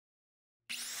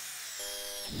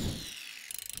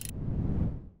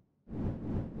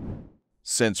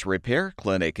Since Repair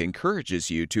Clinic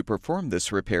encourages you to perform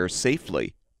this repair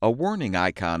safely, a warning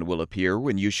icon will appear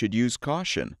when you should use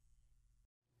caution.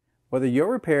 Whether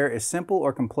your repair is simple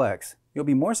or complex, you'll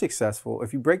be more successful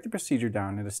if you break the procedure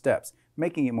down into steps,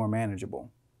 making it more manageable.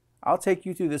 I'll take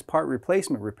you through this part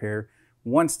replacement repair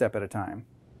one step at a time.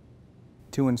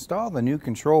 To install the new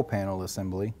control panel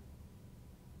assembly,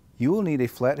 you will need a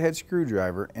flathead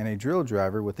screwdriver and a drill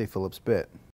driver with a Phillips bit.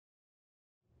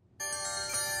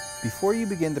 Before you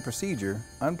begin the procedure,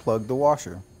 unplug the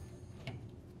washer.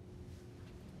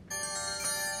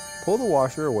 Pull the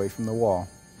washer away from the wall.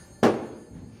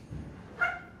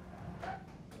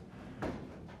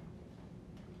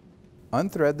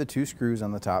 Unthread the 2 screws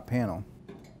on the top panel.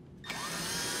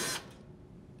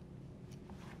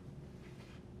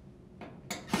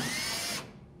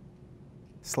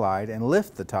 Slide and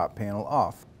lift the top panel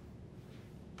off.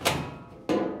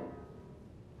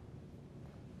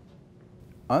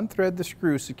 Unthread the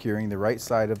screw securing the right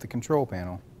side of the control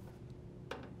panel.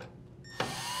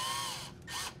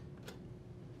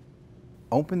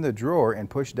 Open the drawer and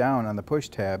push down on the push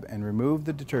tab and remove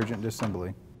the detergent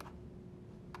assembly.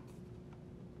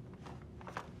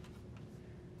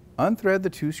 Unthread the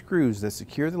 2 screws that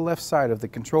secure the left side of the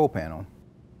control panel.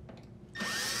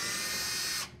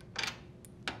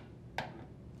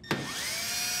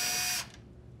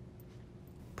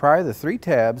 Pry the 3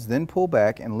 tabs, then pull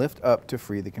back and lift up to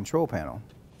free the control panel.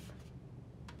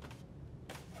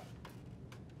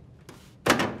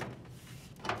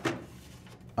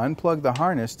 Unplug the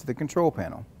harness to the control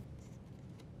panel.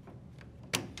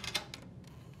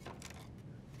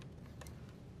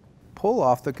 Pull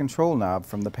off the control knob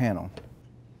from the panel.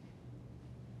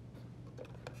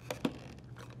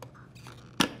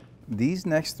 These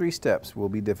next 3 steps will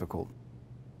be difficult.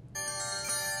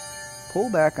 Pull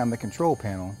back on the control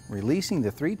panel, releasing the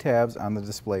 3 tabs on the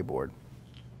display board.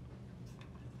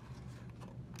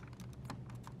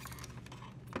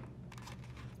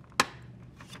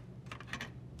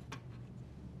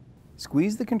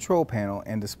 Squeeze the control panel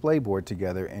and display board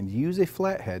together and use a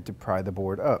flathead to pry the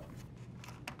board up.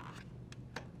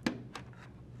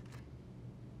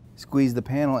 Squeeze the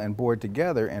panel and board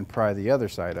together and pry the other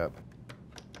side up.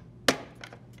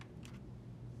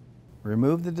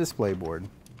 Remove the display board.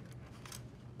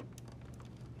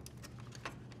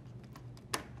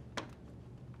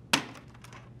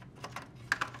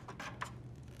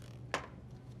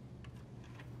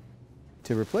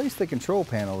 To replace the control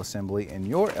panel assembly in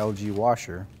your LG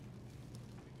washer,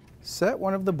 set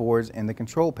one of the boards in the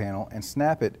control panel and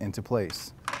snap it into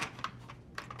place.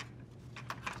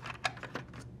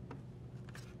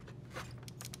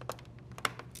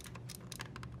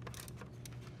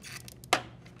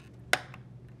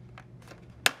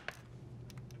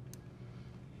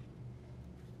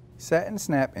 Set and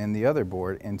snap in the other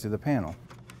board into the panel.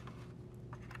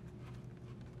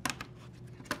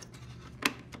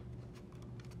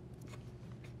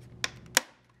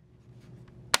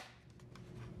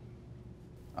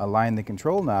 Align the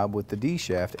control knob with the D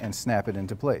shaft and snap it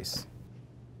into place.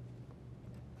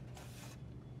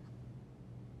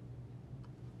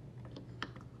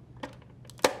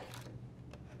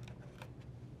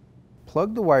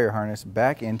 Plug the wire harness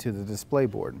back into the display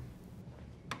board.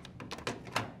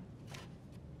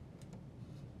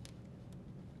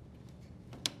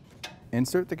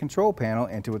 Insert the control panel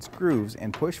into its grooves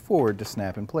and push forward to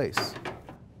snap in place.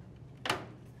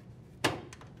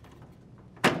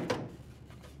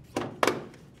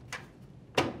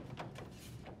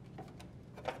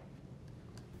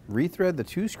 Rethread the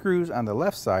 2 screws on the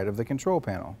left side of the control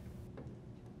panel.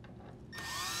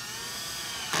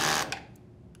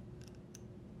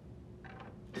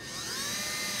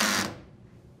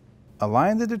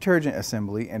 Align the detergent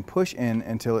assembly and push in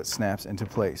until it snaps into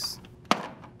place.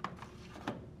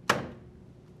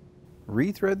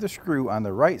 Rethread the screw on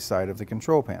the right side of the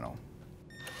control panel.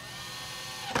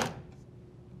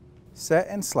 Set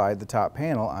and slide the top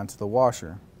panel onto the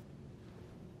washer.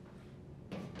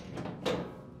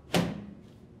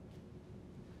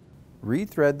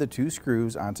 Rethread the 2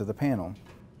 screws onto the panel.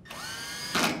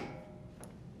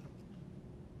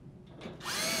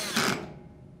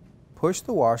 Push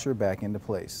the washer back into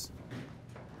place.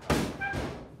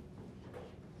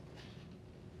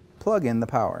 Plug in the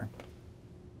power.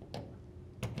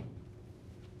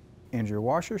 And your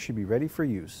washer should be ready for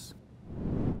use.